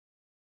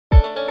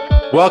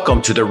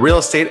Welcome to the Real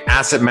Estate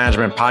Asset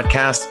Management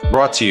Podcast,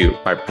 brought to you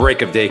by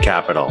Break of Day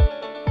Capital.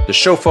 The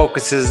show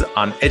focuses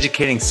on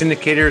educating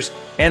syndicators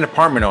and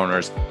apartment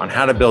owners on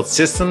how to build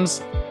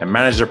systems and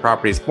manage their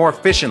properties more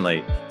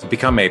efficiently to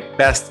become a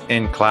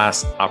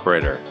best-in-class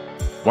operator.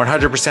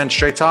 100%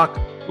 straight talk.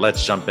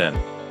 Let's jump in.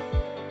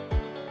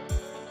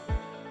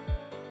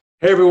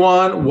 Hey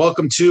everyone,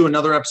 welcome to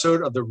another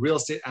episode of the Real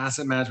Estate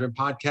Asset Management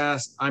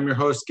Podcast. I'm your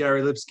host,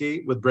 Gary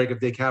Lipsky with Break of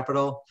Day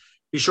Capital.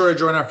 Be sure to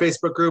join our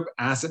Facebook group,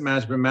 Asset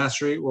Management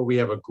Mastery, where we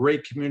have a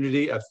great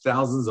community of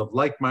thousands of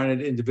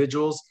like-minded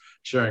individuals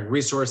sharing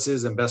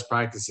resources and best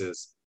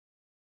practices.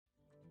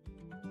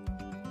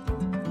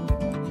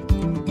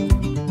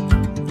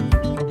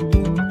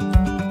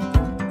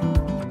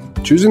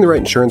 Choosing the right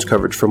insurance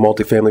coverage for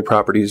multifamily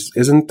properties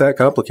isn't that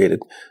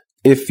complicated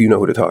if you know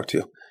who to talk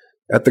to.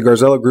 At the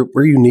Garzella Group,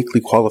 we're uniquely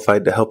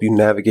qualified to help you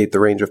navigate the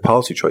range of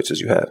policy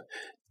choices you have,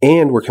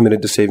 and we're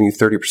committed to saving you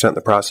 30% in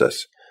the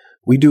process.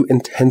 We do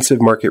intensive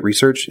market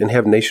research and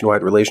have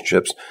nationwide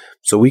relationships,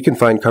 so we can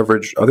find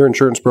coverage other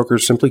insurance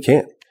brokers simply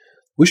can't.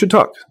 We should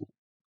talk.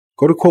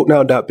 Go to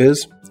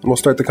quotenow.biz and we'll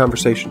start the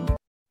conversation.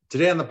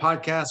 Today on the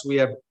podcast, we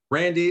have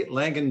Randy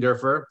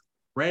Langendorfer.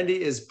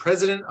 Randy is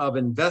president of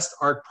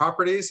InvestArc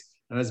Properties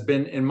and has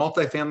been in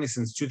multifamily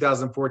since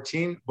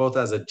 2014, both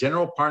as a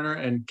general partner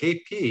and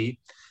KP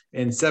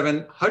in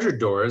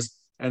 700 doors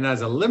and as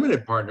a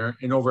limited partner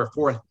in over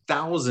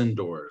 4,000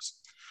 doors.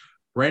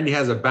 Randy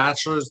has a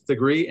bachelor's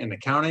degree in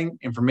accounting,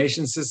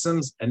 information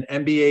systems, an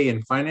MBA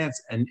in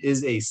finance, and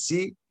is a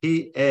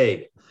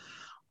CPA.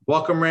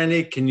 Welcome,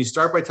 Randy. Can you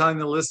start by telling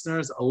the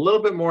listeners a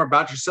little bit more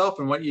about yourself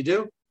and what you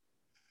do?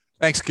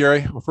 Thanks,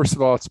 Gary. Well, first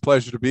of all, it's a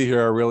pleasure to be here.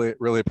 I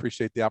really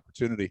appreciate the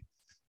opportunity.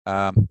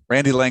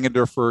 Randy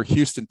Langendorfer,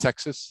 Houston,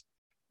 Texas,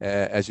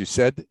 as you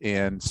said.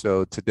 And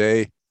so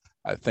today,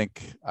 I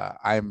think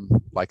I'm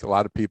like a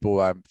lot of people,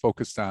 I'm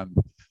focused on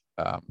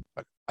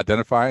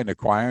identifying,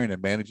 acquiring,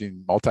 and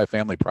managing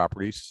multifamily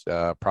properties,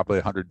 probably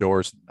 100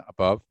 doors and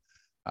above,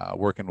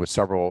 working with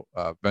several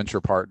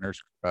venture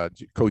partners,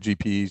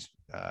 co-GPs,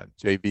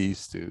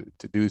 JVs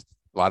to do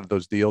a lot of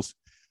those deals.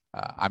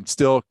 I'm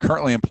still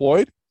currently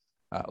employed,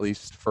 at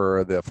least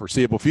for the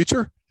foreseeable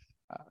future,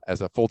 as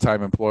a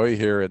full-time employee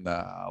here in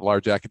a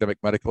large academic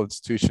medical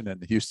institution in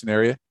the Houston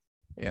area,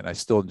 and I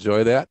still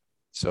enjoy that.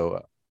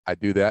 So I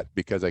do that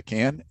because I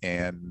can,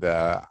 and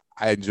I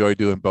enjoy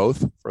doing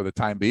both for the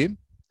time being.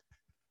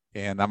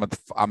 And I'm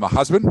a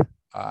husband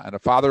and a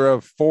father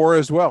of 4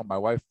 as well. My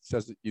wife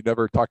says that you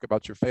never talk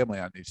about your family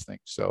on these things.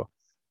 So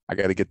I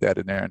got to get that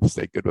in there and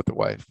stay good with the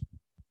wife.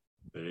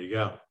 There you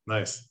go.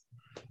 Nice.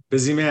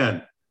 Busy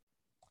man.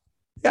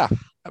 Yeah.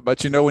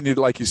 But when you,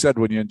 like you said,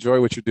 when you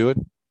enjoy what you're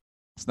doing,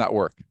 it's not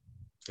work.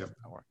 Yep.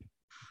 Not work.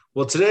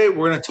 Well, today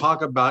we're going to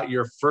talk about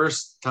your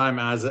first time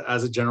as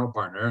a general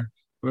partner.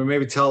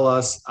 Maybe tell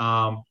us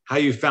how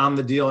you found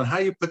the deal and how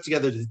you put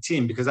together the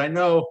team, because I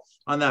know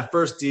on that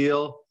first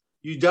deal,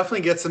 you definitely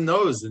get some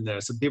no's in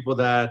there. Some people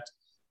that,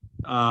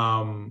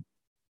 are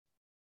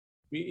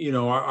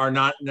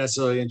not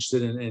necessarily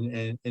interested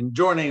in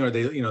joining, or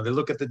they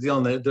look at the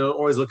deal and they're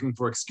always looking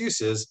for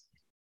excuses.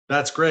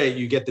 That's great.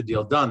 You get the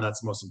deal done.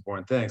 That's the most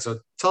important thing. So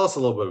tell us a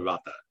little bit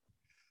about that.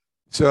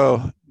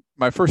 So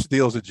my first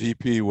deal as a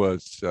GP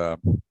was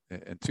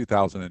in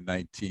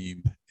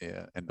 2019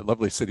 in the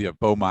lovely city of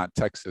Beaumont,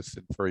 Texas.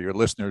 And for your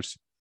listeners,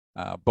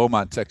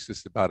 Beaumont, Texas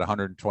is about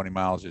 120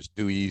 miles just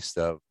due east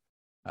of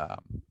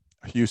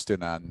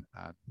Houston on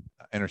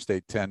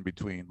Interstate 10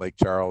 between Lake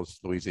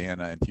Charles,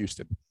 Louisiana, and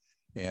Houston.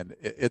 And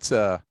it's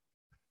a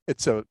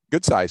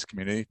good sized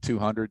community,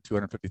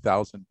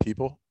 250,000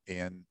 people,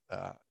 and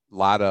a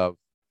lot of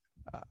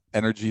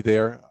energy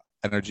there,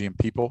 energy and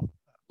people,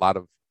 a lot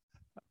of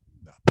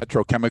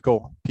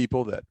petrochemical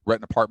people that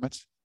rent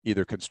apartments,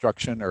 either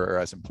construction or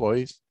as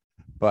employees.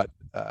 But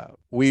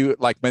we,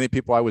 like many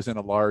people, I was in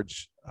a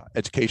large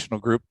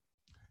educational group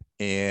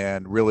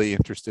and really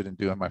interested in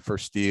doing my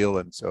first deal.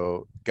 And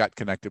so got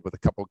connected with a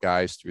couple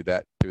guys through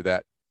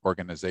that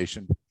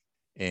organization.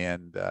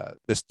 And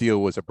this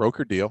deal was a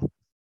broker deal.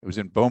 It was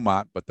in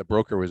Beaumont, but the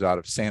broker was out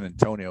of San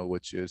Antonio,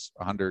 which is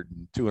 100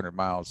 and 200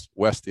 miles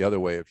west the other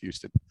way of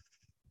Houston.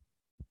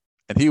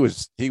 And he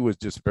was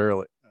just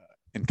very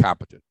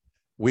incompetent.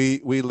 We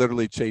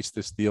literally chased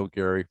this deal,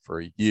 Gary, for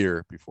a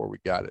year before we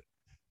got it,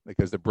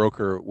 because the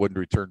broker wouldn't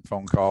return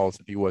phone calls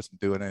and he wasn't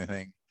doing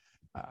anything.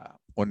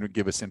 Wouldn't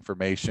give us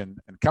information,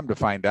 and come to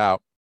find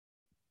out,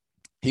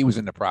 he was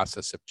in the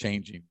process of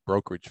changing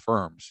brokerage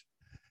firms,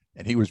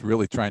 and he was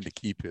really trying to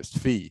keep his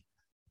fee.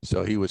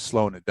 So he was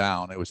slowing it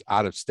down. It was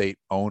out-of-state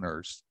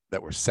owners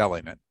that were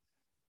selling it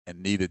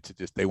and needed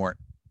to they weren't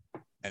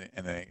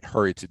in a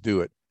hurry to do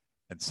it.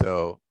 And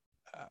so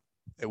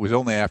it was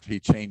only after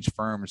he changed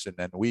firms, and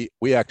then we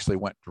actually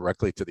went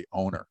directly to the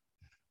owner.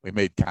 We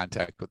made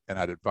contact with, and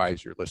I'd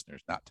advise your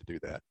listeners not to do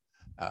that.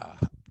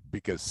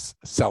 Because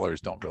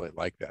sellers don't really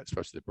like that,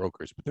 especially the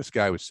brokers. But this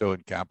guy was so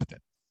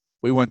incompetent.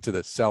 We went to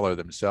the seller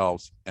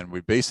themselves, and we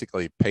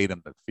basically paid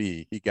him the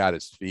fee. He got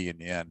his fee in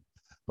the end,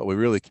 but we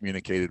really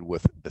communicated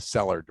with the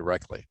seller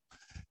directly.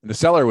 And the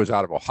seller was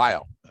out of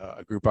Ohio,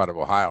 a group out of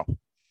Ohio,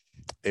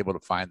 able to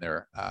find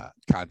their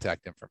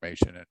contact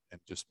information and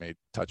just made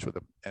touch with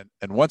them.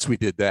 And once we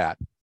did that,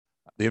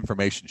 the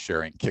information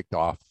sharing kicked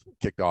off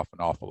an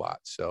awful lot.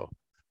 So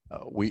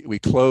we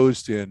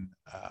closed in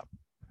I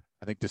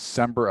think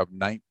December of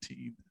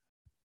 18.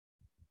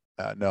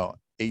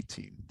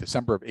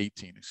 December of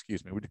 18.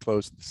 Excuse me. We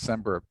closed in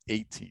December of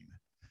 18,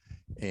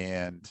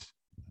 and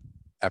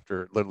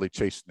after literally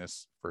chasing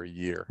this for a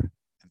year.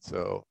 And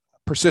so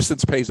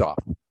persistence pays off.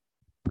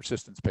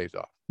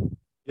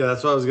 Yeah,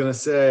 that's what I was gonna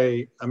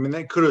say. I mean,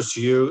 that kudos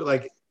to you.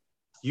 Like,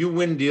 you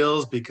win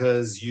deals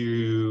because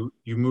you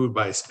move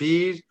by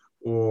speed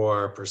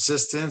or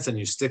persistence, and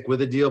you stick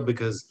with a deal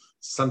because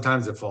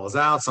sometimes it falls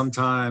out,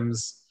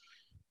 sometimes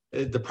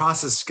the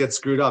process gets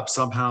screwed up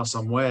somehow,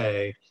 some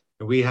way.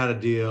 And we had a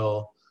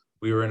deal.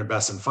 We were in a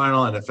best and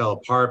final, and it fell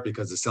apart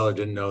because the seller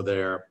didn't know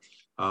their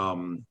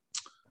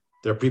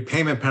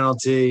prepayment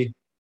penalty.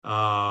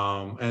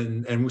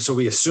 And so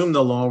we assumed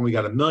the loan. We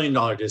got $1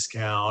 million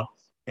discount,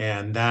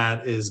 and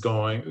that is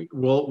going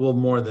will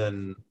more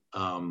than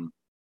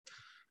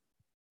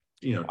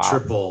Wow.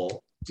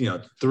 triple,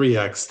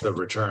 3x the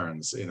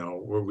returns.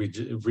 Where we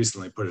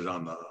recently put it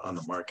on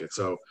the market.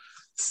 So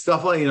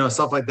stuff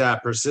like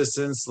that,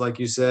 persistence, like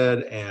you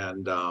said,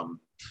 and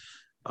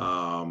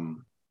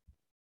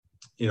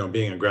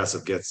being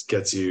aggressive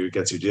gets you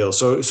deals.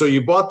 So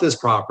you bought this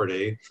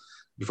property.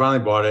 You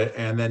finally bought it,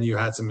 and then you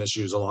had some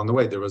issues along the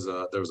way. There was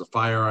a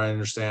fire, I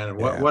understand. And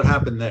what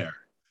happened there?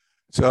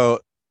 So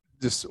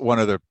just one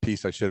other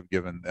piece I should have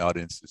given the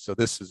audience. So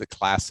this is a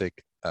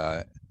classic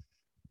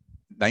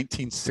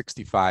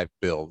 1965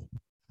 build,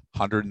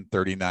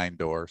 139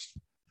 doors,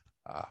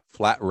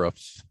 flat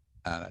roofs,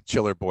 and a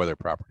chiller boiler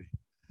property.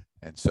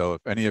 And so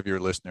if any of your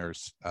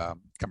listeners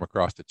come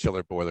across the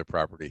chiller boiler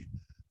property,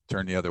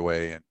 turn the other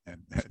way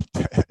and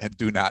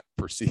do not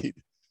proceed,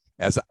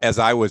 as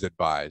I was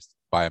advised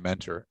by a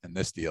mentor in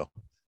this deal.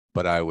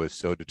 But I was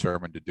so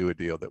determined to do a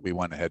deal that we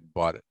went ahead and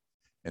bought it.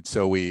 And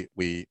so we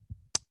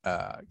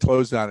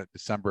closed on it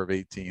December of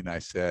 18. I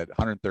said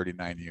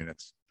 139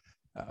 units.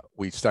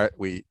 We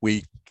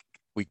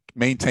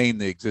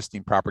maintained the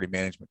existing property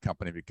management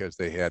company because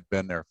they had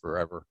been there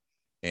forever,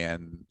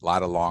 and a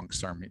lot of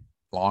long-standing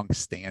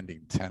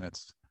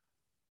tenants.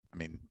 I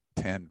mean,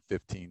 10,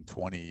 15,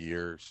 20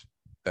 years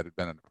that had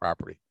been in the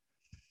property.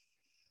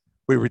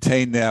 We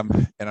retained them,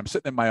 and I'm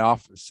sitting in my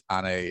office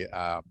on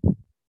I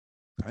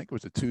think it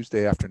was a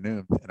Tuesday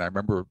afternoon, and I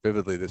remember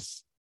vividly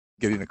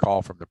getting a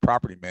call from the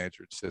property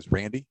manager. It says,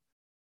 "Randy,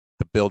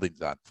 the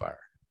building's on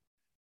fire."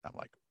 I'm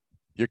like,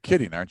 "You're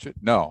kidding, aren't you?"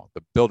 "No,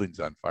 the building's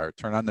on fire.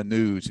 Turn on the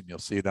news and you'll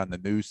see it on the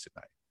news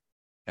tonight."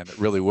 And it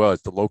really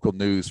was. The local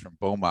news from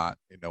Beaumont,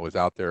 was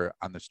out there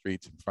on the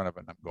streets in front of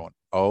it. And I'm going,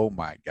 "Oh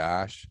my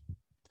gosh."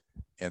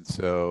 And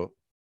so,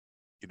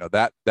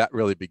 that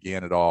really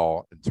began it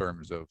all in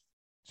terms of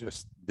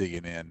just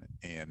digging in.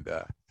 And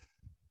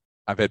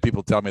I've had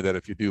people tell me that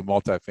if you do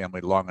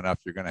multifamily long enough,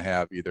 you're going to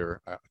have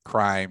either a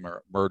crime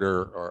or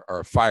murder or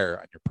a fire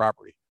on your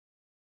property.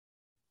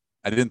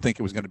 I didn't think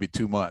it was going to be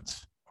 2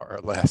 months or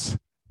less.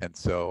 And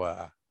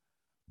so,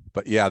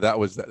 but yeah,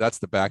 that's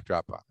the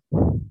backdrop on it.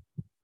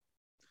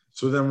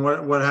 So then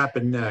what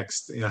happened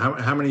next?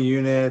 How many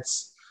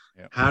units?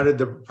 Yeah. How did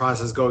the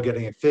process go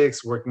getting it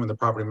fixed, working with the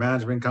property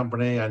management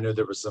company? I knew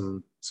there was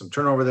some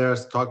turnover there.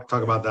 So talk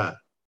about that.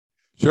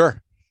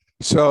 Sure.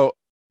 So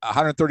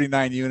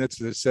 139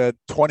 units, as I said,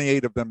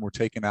 28 of them were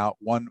taken out.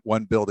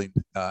 One building,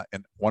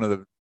 and one of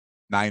the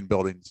 9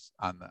 buildings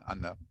on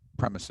the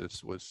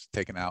premises was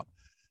taken out.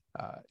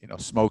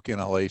 Smoke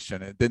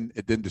inhalation. It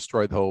didn't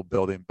destroy the whole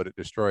building, but it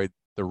destroyed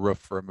the roof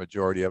for a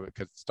majority of it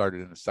because it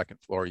started in a second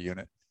floor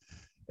unit.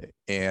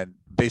 And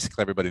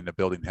basically everybody in the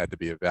building had to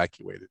be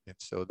evacuated. And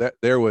so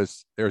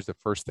there's the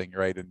first thing,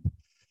 right? And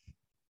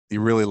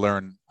you really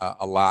learn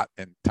a lot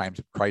in times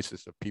of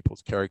crisis of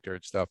people's character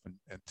and stuff. And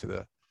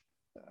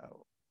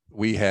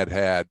we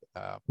had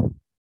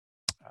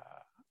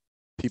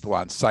people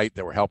on site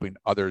that were helping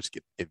others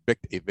get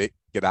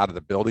out of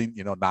the building,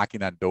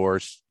 knocking on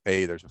doors.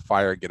 "Hey, there's a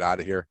fire, get out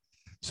of here."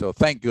 So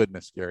thank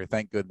goodness, Gary,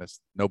 thank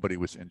goodness nobody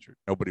was injured.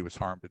 Nobody was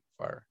harmed in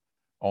the fire,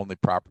 only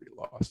property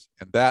loss.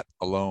 And that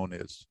alone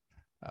is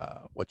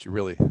what you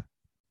really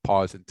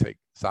pause and take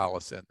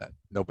solace in, that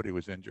nobody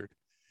was injured.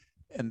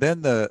 And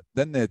then the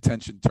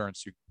attention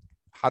turns to,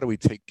 how do we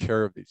take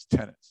care of these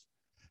tenants?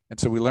 And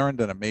so we learned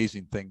an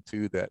amazing thing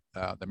too, that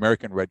the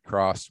American Red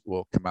Cross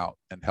will come out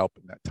and help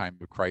in that time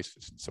of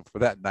crisis. And so for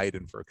that night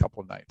and for a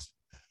couple of nights,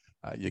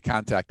 you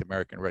contact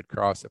American Red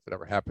Cross if it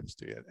ever happens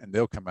to you, and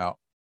they'll come out.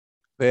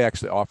 They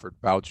actually offered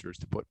vouchers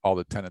to put all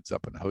the tenants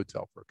up in a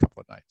hotel for a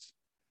couple of nights.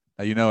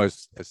 Now,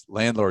 as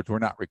landlords, we're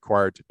not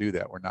required to do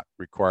that. We're not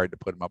required to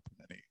put them up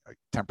in any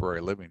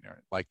temporary living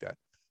there like that.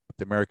 But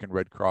the American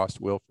Red Cross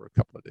will for a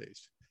couple of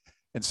days.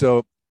 And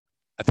so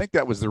I think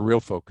that was the real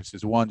focus,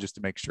 is one, just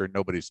to make sure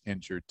nobody's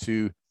injured,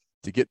 two,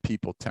 to get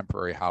people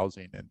temporary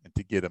housing and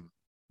to get them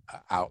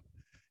out.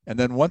 And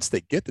then once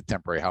they get the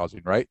temporary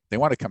housing, right, they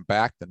want to come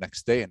back the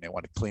next day and they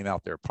want to clean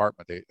out their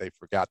apartment. They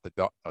forgot the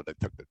dog, they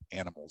took the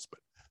animals, but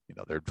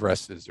their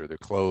dresses or their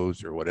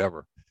clothes or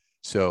whatever.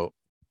 So,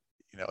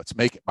 it's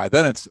by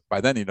then,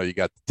 you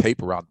got the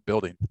tape around the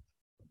building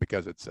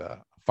because it's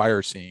a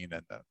fire scene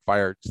and the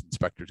fire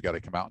inspector's got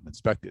to come out and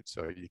inspect it.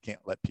 So you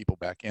can't let people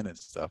back in and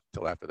stuff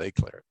till after they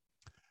clear it.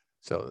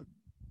 So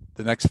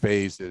the next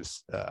phase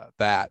is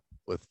that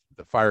with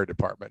the fire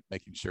department,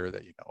 making sure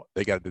that,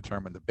 they got to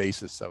determine the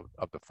basis of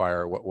the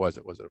fire. What was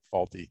it? Was it a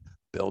faulty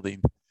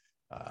building,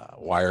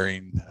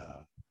 wiring?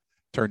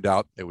 Turned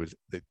out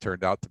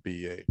to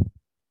be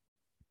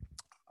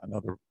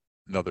another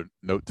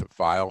note to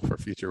file for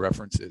future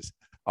reference is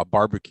a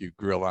barbecue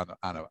grill on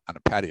a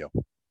patio.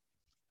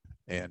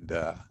 And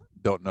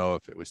don't know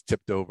if it was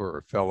tipped over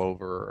or fell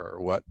over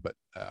or what, but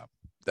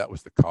that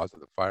was the cause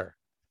of the fire.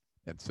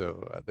 And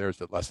so there's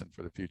a lesson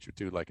for the future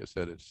too. Like I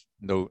said, is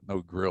no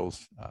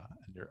grills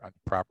on your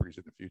properties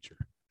in the future.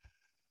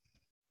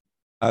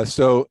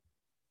 So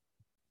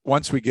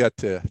once we get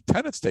to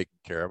tenants taken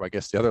care of, I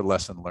guess the other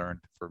lesson learned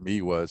for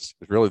me was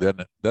really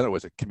then it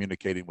was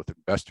communicating with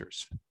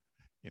investors.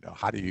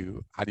 How do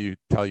you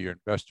tell your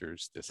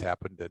investors this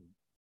happened? And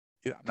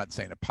I'm not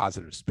saying a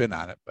positive spin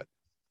on it, but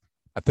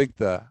I think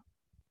the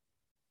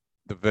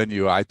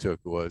venue I took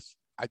was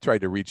I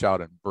tried to reach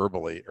out and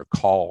verbally or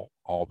call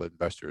all the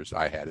investors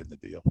I had in the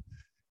deal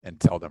and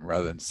tell them,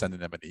 rather than sending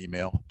them an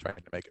email, trying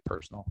to make it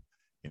personal.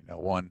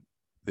 One,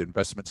 the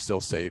investment's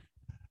still safe.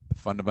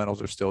 The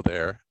fundamentals are still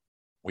there.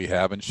 We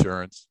have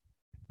insurance.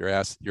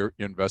 Your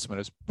investment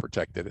is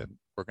protected, and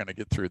we're going to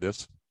get through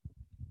this.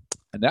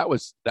 And that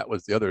was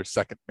the other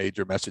second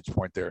major message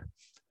point there.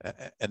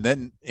 And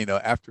then,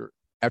 after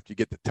you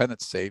get the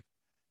tenants safe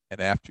and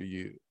after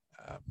you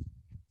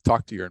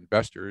talk to your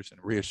investors and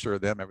reassure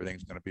them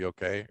everything's going to be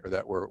okay, or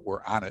that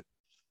we're on it,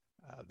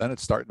 then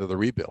it's starting to the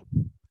rebuild.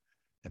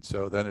 And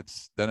so then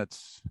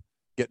it's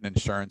getting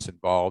insurance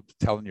involved,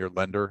 telling your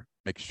lender,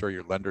 making sure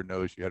your lender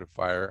knows you had a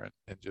fire,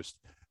 and just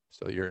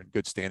so you're in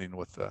good standing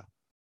with the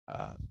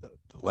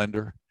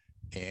lender,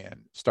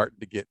 and starting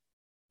to get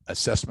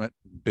assessment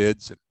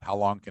bids and how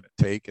long can it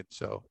take. And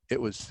so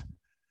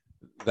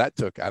that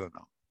took, I don't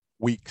know,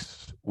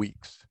 weeks.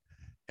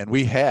 And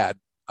we had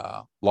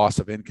loss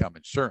of income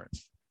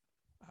insurance.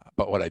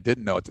 But what I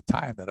didn't know at the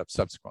time that I've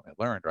subsequently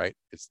learned, right,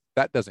 is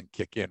that doesn't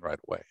kick in right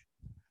away.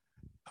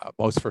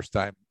 Most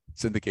first-time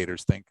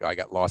syndicators think I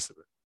got loss of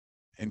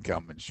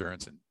income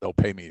insurance and they'll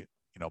pay me,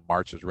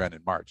 March's rent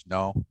in March.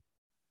 No,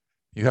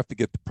 you have to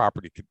get the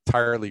property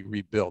entirely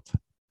rebuilt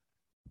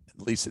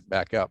and lease it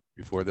back up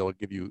before they'll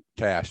give you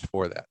cash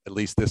for that. At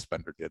least this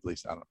vendor did. At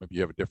least, I don't know, maybe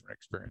you have a different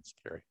experience,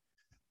 Gary.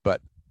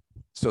 But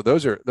so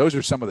those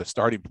are some of the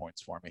starting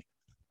points for me.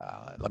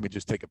 Let me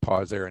just take a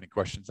pause there. Any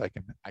questions I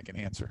can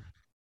answer?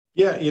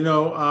 Yeah,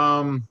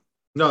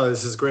 no,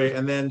 this is great.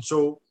 And then,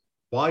 so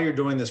while you're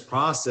doing this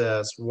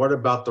process, what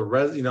about the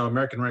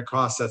American Red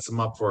Cross sets them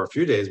up for a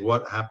few days.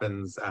 What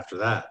happens after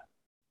that?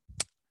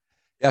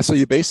 Yeah, so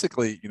you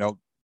basically,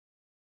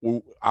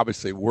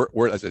 obviously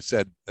we're as I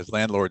said, as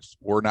landlords,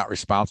 we're not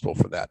responsible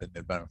for that in the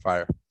event of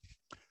fire.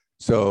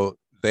 So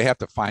they have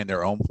to find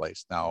their own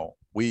place. Now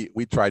we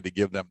tried to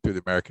give them through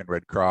the American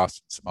Red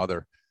Cross and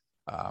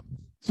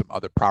some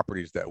other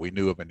properties that we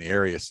knew of in the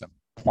area,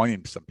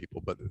 pointing to some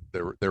people, but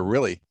they're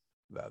really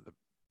the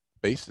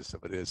basis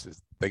of it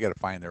is they got to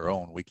find their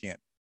own. We can't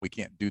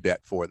do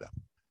that for them,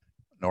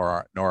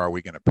 nor are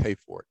we going to pay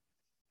for it.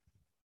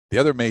 The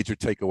other major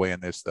takeaway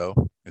in this,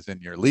 though, is in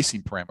your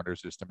leasing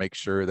parameters is to make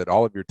sure that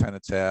all of your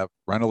tenants have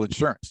rental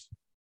insurance,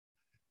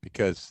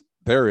 because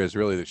there is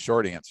really the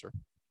short answer.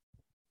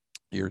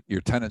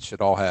 Your tenants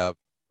should all have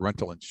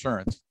rental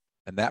insurance,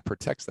 and that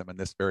protects them in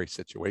this very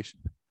situation.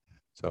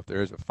 So if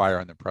there is a fire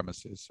on the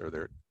premises, or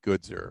their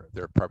goods or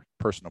their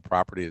personal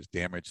property is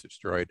damaged,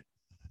 destroyed,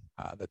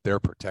 that they're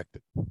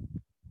protected.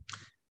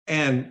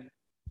 And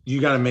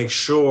you got to make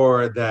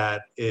sure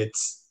that it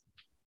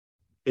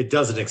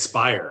doesn't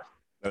expire,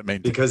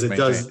 because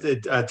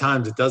at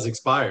times it does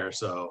expire.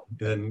 So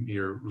then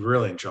you're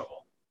really in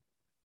trouble.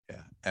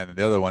 Yeah. And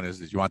the other one is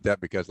you want that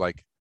because,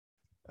 like,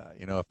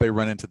 if they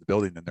run into the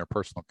building in their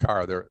personal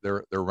car,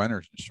 their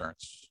renter's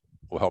insurance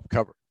will help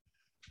cover.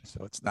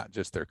 So it's not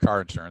just their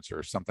car insurance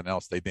or something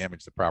else. They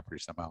damage the property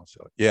somehow.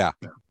 So yeah.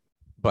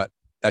 But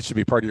that should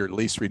be part of your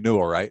lease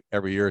renewal, right?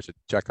 Every year is to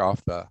check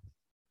off the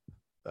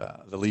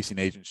leasing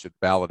agent should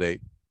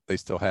validate they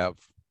still have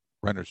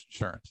renter's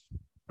insurance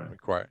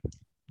required.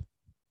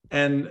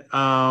 And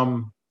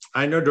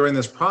I know during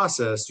this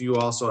process you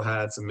also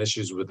had some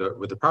issues with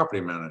the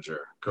property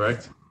manager,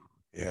 correct?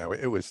 Yeah,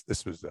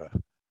 this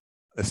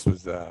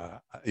was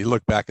you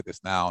look back at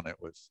this now and it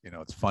was,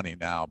 it's funny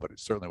now, but it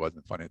certainly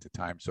wasn't funny at the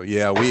time. So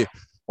yeah,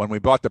 when we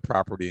bought the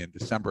property in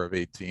December of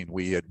 2018,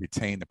 we had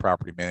retained the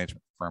property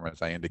management firm,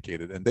 as I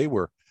indicated, and they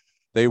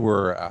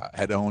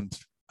had owned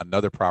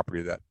another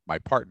property that my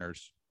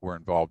partners were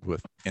involved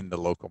with in the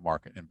local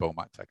market in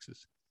Beaumont,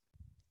 Texas,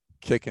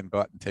 kicking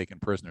butt and taking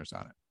prisoners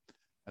on it.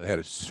 And they had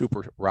a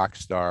super rock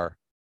star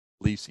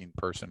leasing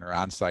person or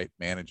on-site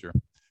manager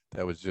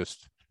that was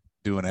just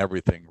doing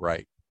everything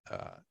right.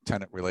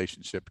 Tenant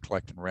relationship,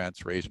 collecting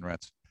rents, raising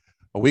rents.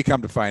 Well, we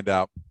come to find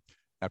out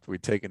after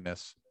we'd taken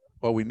this,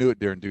 well, we knew it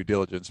during due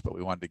diligence, but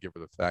we wanted to give her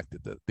the fact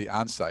that the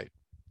on-site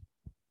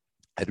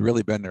had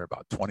really been there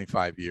about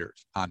 25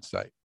 years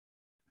on-site.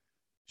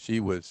 She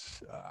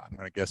was, I'm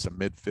going to guess, a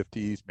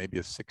mid-50s, maybe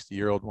a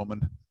 60-year-old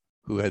woman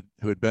who had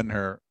been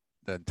there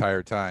the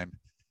entire time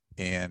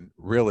and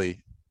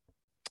really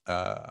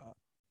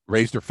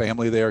raised her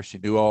family there. She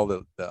knew all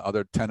the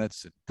other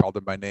tenants and called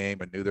them by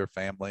name and knew their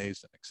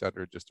families and et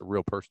cetera, just a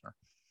real personer.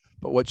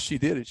 But what she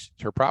did is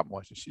her problem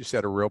was she just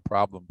had a real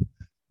problem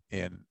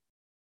in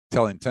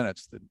telling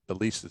tenants that the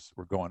leases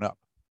were going up,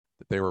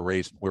 that they were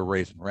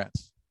raising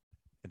rents.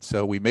 And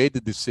so we made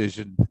the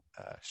decision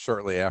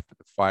shortly after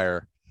the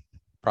fire,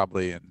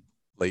 probably in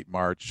late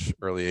March,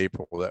 early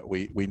April, that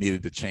we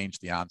needed to change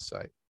the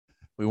on-site.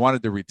 We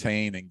wanted to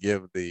retain and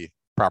give the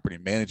property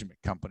management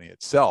company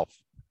itself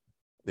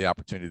the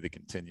opportunity to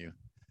continue,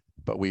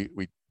 but we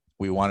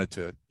wanted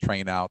to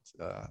train out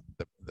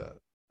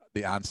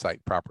the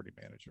on-site property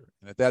manager.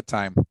 And at that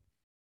time,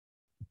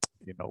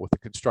 with the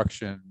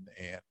construction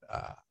and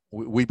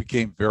we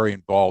became very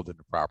involved in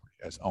the property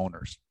as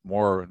owners,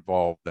 more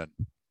involved than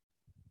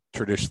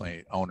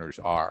traditionally owners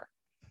are.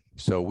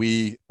 So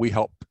we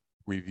helped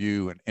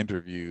review and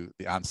interview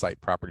the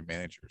on-site property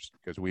managers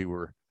because we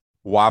were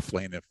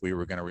waffling if we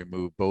were going to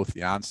remove both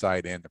the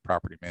on-site and the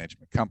property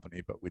management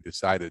company, but we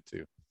decided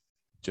to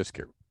just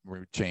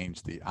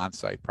change the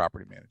on-site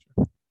property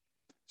manager.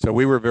 So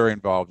we were very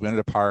involved. We ended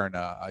up hiring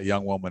a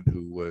young woman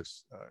who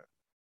was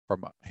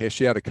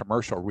she had a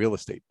commercial real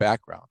estate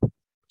background.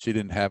 She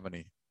didn't have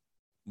any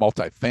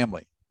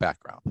multifamily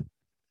background.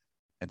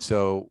 And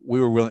so we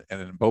were willing, and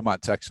in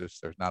Beaumont, Texas,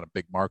 there's not a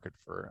big market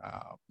for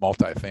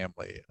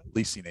multifamily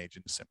leasing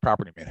agents and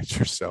property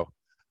managers. So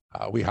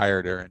we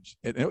hired her,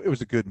 and it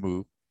was a good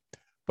move.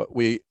 But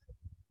we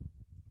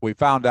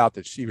found out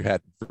that she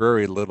had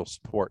very little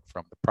support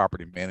from the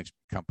property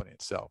management company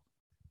itself,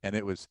 and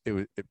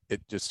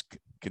it just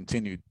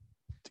continued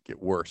to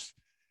get worse.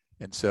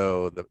 And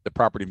so the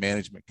property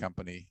management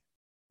company,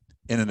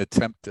 in an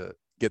attempt to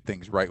get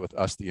things right with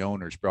us, the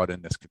owners, brought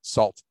in this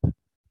consultant,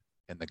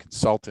 and the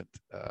consultant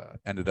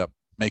ended up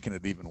making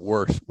it even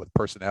worse with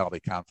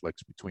personality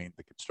conflicts between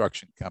the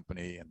construction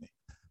company and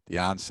the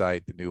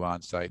on-site, the new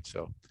on-site.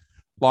 So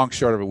long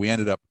short of it, we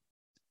ended up,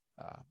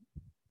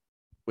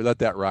 we let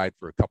that ride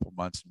for a couple of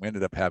months, and we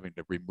ended up having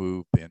to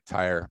remove the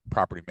entire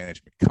property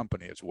management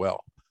company as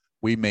well.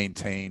 We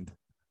maintained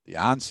the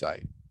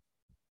on-site,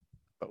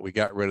 but we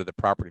got rid of the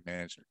property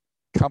management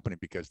company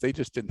because they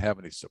just didn't have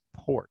any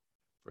support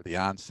for the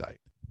on-site.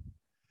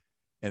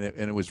 And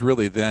it was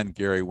really then,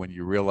 Gary, when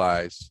you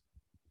realize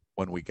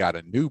when we got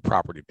a new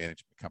property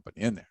management company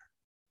in there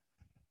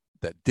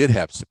that did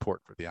have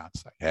support for the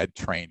on-site, had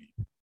training,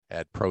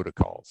 had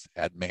protocols,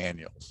 had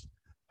manuals,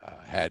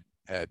 had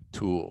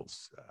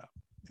tools.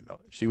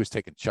 She was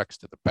taking checks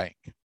to the bank,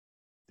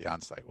 the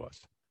on-site was.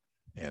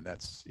 And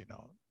that's,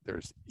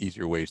 there's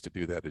easier ways to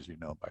do that, as you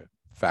know, by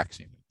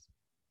faxing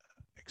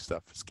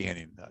stuff,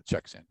 scanning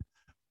checks in,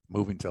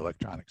 moving to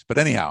electronics. But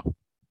anyhow,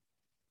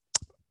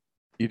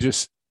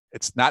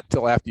 it's not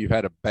till after you've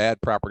had a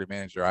bad property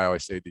manager, I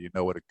always say, do you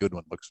know what a good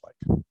one looks like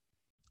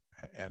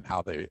and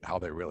how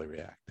they really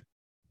react.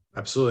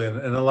 Absolutely.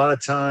 And a lot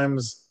of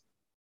times,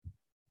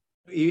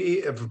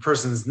 if a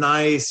person's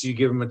nice, you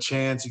give them a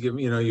chance,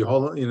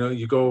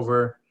 you go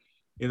over,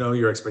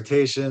 your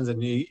expectations,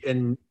 and you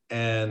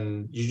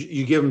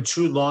give them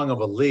too long of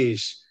a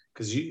leash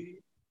because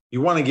you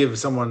want to give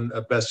someone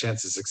a best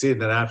chance to succeed.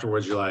 And then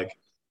afterwards you're like,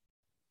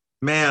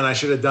 man, I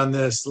should have done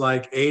this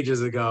like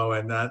ages ago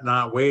and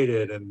not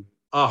waited. And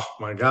oh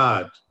my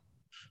God.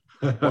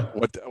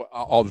 what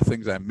all the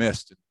things I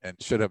missed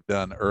and should have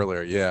done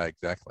earlier. Yeah,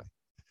 exactly.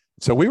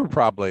 So we were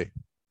probably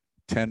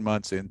 10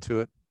 months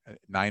into it,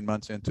 9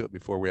 months into it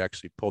before we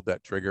actually pulled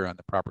that trigger on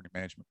the property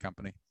management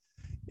company.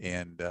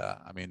 And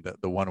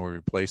the one we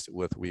replaced it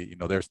with,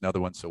 there's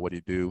another one. So what do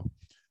you do?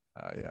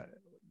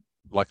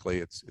 Luckily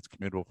it's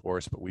commutable for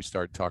us, but we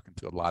started talking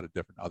to a lot of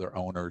different other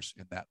owners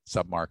in that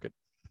submarket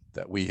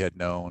that we had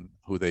known,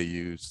 who they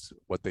used,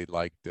 what they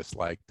liked,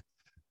 disliked,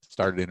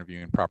 started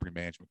interviewing property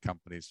management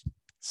companies,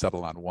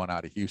 settled on one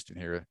out of Houston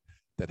here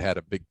that had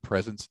a big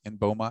presence in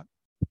Beaumont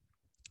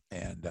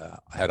and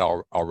had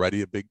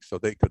already so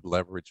they could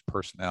leverage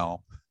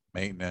personnel,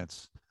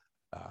 maintenance,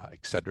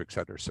 et cetera,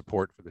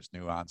 support for this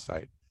new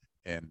on-site.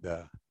 And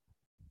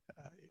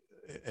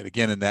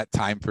again, in that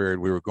time period,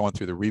 we were going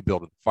through the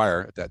rebuild of the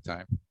fire at that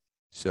time.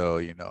 So,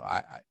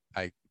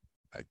 I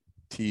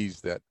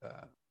teased that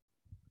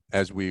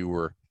as we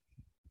were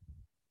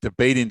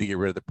debating to get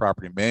rid of the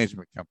property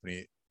management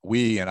company,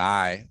 we and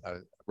I,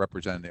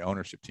 representing the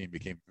ownership team,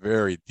 became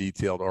very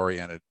detailed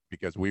oriented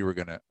because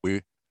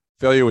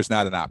failure was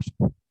not an option.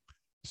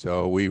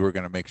 So we were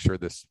going to make sure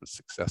this was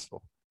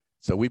successful.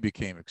 So we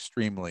became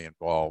extremely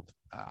involved.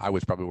 I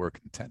was probably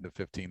working 10 to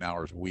 15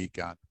 hours a week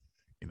on,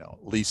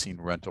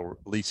 leasing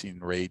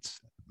rates,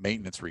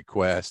 maintenance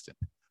requests, and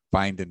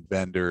finding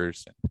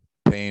vendors and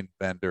paying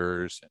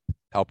vendors and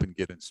helping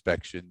get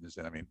inspections.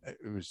 And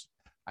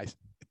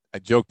I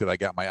joked that I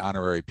got my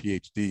honorary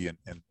PhD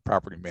in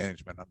property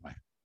management on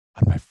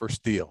on my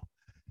first deal.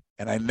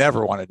 And I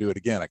never want to do it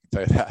again, I can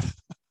tell you that.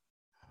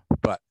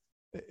 But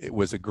it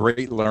was a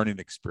great learning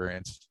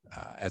experience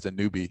as a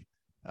newbie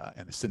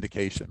in a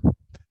syndication,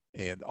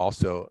 and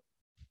also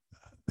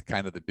the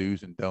kind of the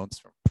do's and don'ts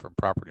from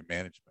property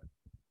management.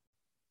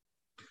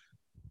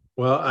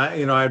 Well,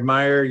 I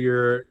admire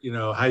your,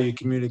 how you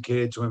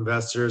communicated to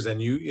investors,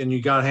 and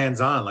you got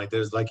hands-on.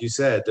 Like you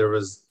said, there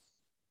was,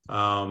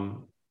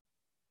 you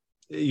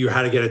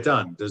had to get it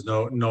done. There's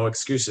no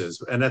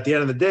excuses. And at the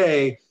end of the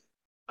day,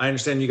 I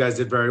understand you guys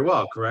did very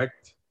well,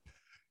 correct?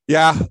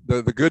 Yeah.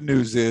 The good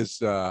news is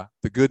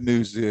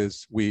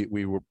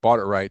we bought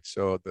it right.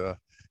 So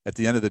at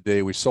the end of the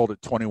day, we sold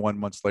it 21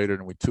 months later,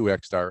 and we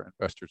 2x'd our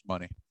investors'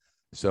 money.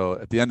 So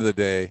at the end of the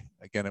day,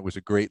 again, it was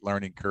a great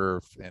learning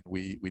curve, and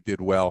we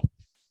did well.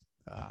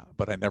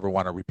 But I never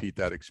want to repeat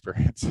that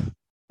experience.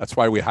 That's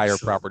why we hire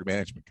property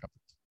management companies.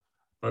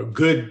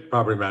 Good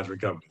property management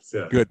companies.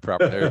 Yeah. Good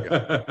property. There you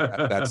go.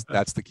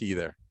 That's the key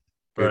there.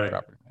 Good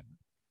property management.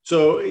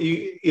 So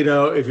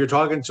if you're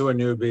talking to a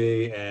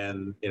newbie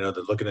and they're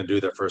looking to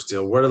do their first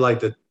deal, what are like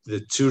the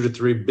 2 to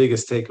 3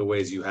 biggest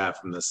takeaways you have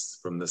from this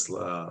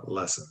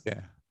lesson?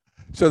 Yeah.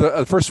 So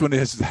the first one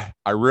is,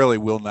 I really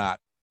will not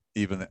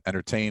even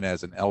entertain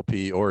as an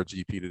LP or a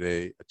GP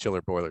today a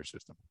chiller boiler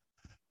system.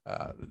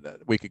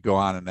 We could go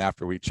on, and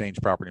after we changed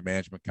property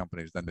management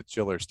companies, then the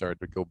chiller started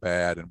to go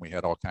bad, and we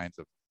had all kinds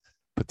of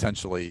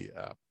potentially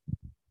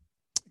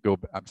the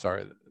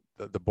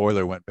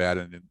boiler went bad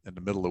in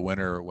the middle of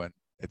winter when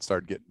it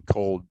started getting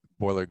cold.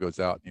 Boiler goes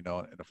out, and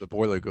if the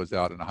boiler goes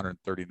out in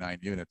 139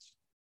 units,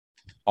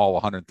 all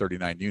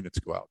 139 units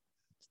go out.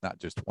 It's not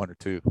just 1 or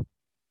 2.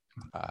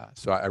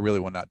 So I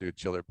really will not do a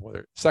chiller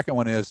boiler. Second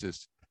one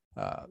is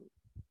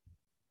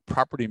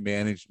property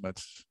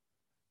management's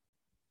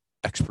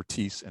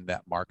expertise in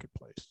that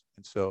marketplace.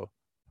 And so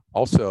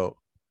also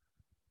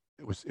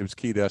it was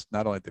key to us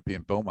not only to be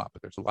in Beaumont,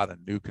 but there's a lot of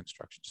new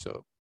construction.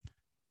 So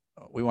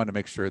we wanted to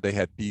make sure they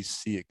had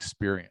BC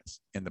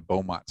experience in the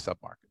Beaumont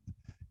submarket.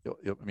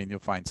 You'll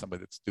find somebody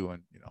that's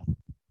doing,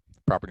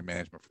 property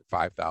management for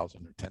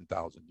 5,000 or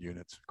 10,000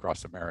 units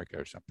across America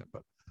or something,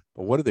 but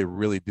what are they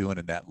really doing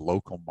in that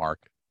local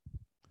market?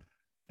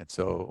 And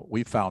so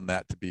we found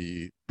that to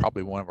be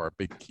probably one of our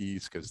big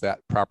keys, because that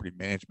property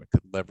management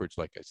could leverage,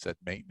 like I said,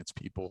 maintenance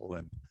people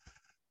and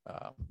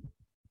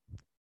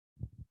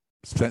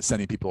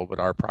sending people over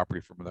to our property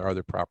from their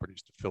other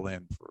properties to fill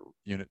in for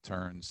unit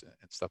turns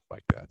and stuff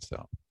like that.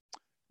 So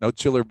no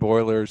chiller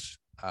boilers,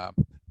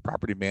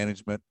 property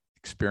management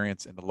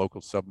experience in the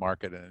local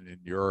submarket and in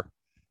your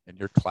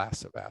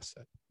class of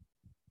asset.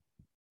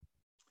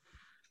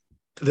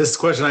 This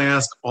question I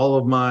ask all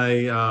of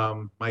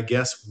my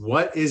guests: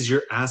 what is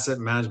your asset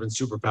management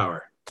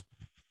superpower?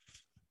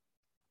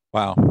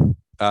 Wow.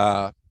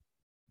 I'm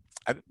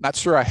not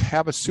sure I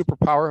have a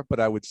superpower, but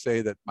I would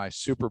say that my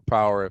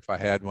superpower, if I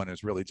had one,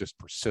 is really just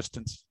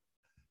persistence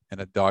and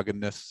a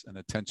doggedness and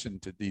attention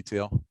to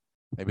detail.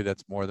 Maybe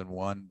that's more than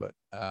one, but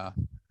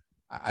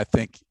I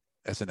think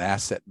as an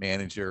asset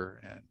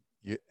manager and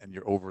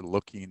you're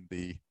overlooking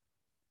the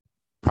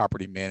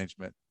property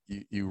management,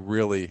 you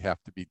really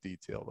have to be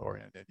detailed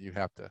oriented. You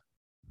have to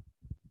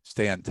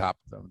stay on top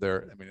of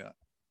them.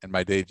 In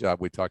my day job,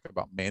 we talk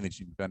about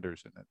managing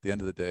vendors, and at the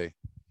end of the day,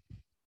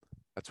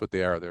 that's what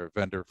they are. They're a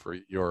vendor for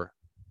your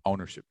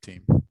ownership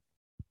team.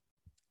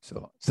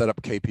 So set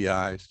up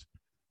KPIs,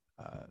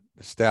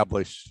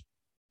 establish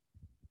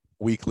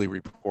weekly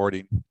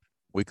reporting,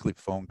 weekly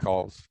phone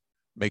calls,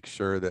 make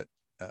sure that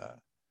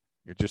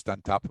you're just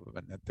on top of them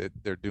and that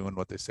they're doing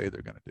what they say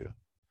they're going to do.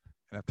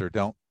 And if they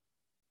don't,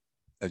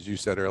 as you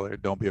said earlier,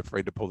 don't be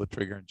afraid to pull the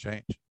trigger and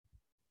change.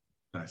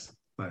 Nice.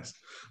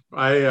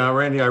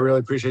 Randy, I really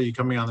appreciate you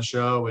coming on the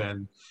show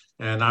and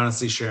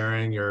honestly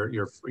sharing your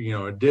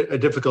a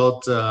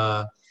difficult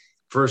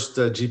first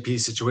GP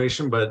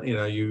situation, but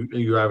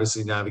you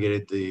obviously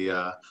navigated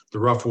the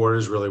rough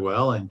waters really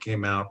well and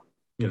came out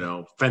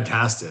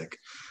fantastic.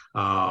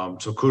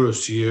 So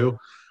kudos to you.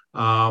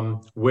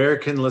 Where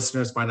can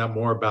listeners find out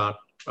more about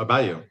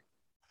you?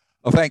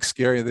 Well, thanks,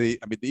 Gary. The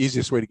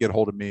easiest way to get a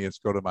hold of me is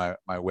go to my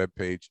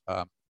webpage,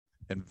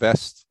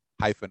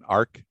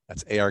 invest-ark,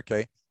 that's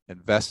ARK,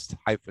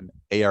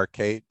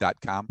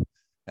 invest-ark.com.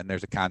 And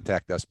there's a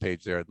contact us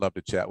page there. I'd love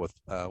to chat with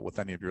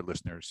any of your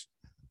listeners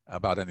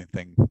about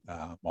anything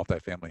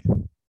multifamily.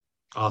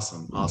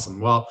 Awesome.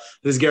 Well,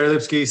 this is Gary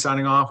Lipsky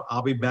signing off.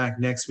 I'll be back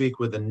next week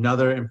with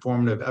another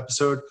informative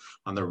episode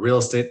on the Real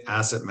Estate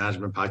Asset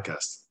Management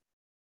Podcast.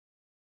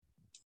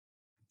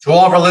 To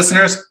all of our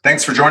listeners,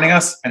 thanks for joining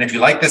us. And if you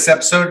like this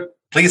episode,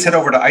 please head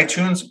over to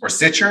iTunes or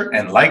Stitcher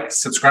and like,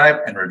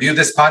 subscribe, and review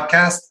this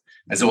podcast,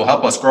 as it will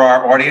help us grow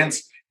our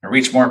audience and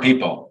reach more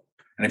people.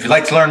 And if you'd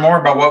like to learn more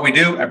about what we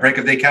do at Break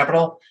of Day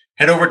Capital,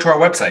 head over to our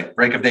website,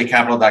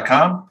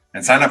 breakofdaycapital.com,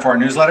 and sign up for our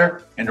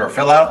newsletter and or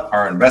fill out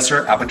our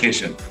investor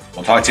application.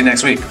 We'll talk to you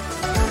next week.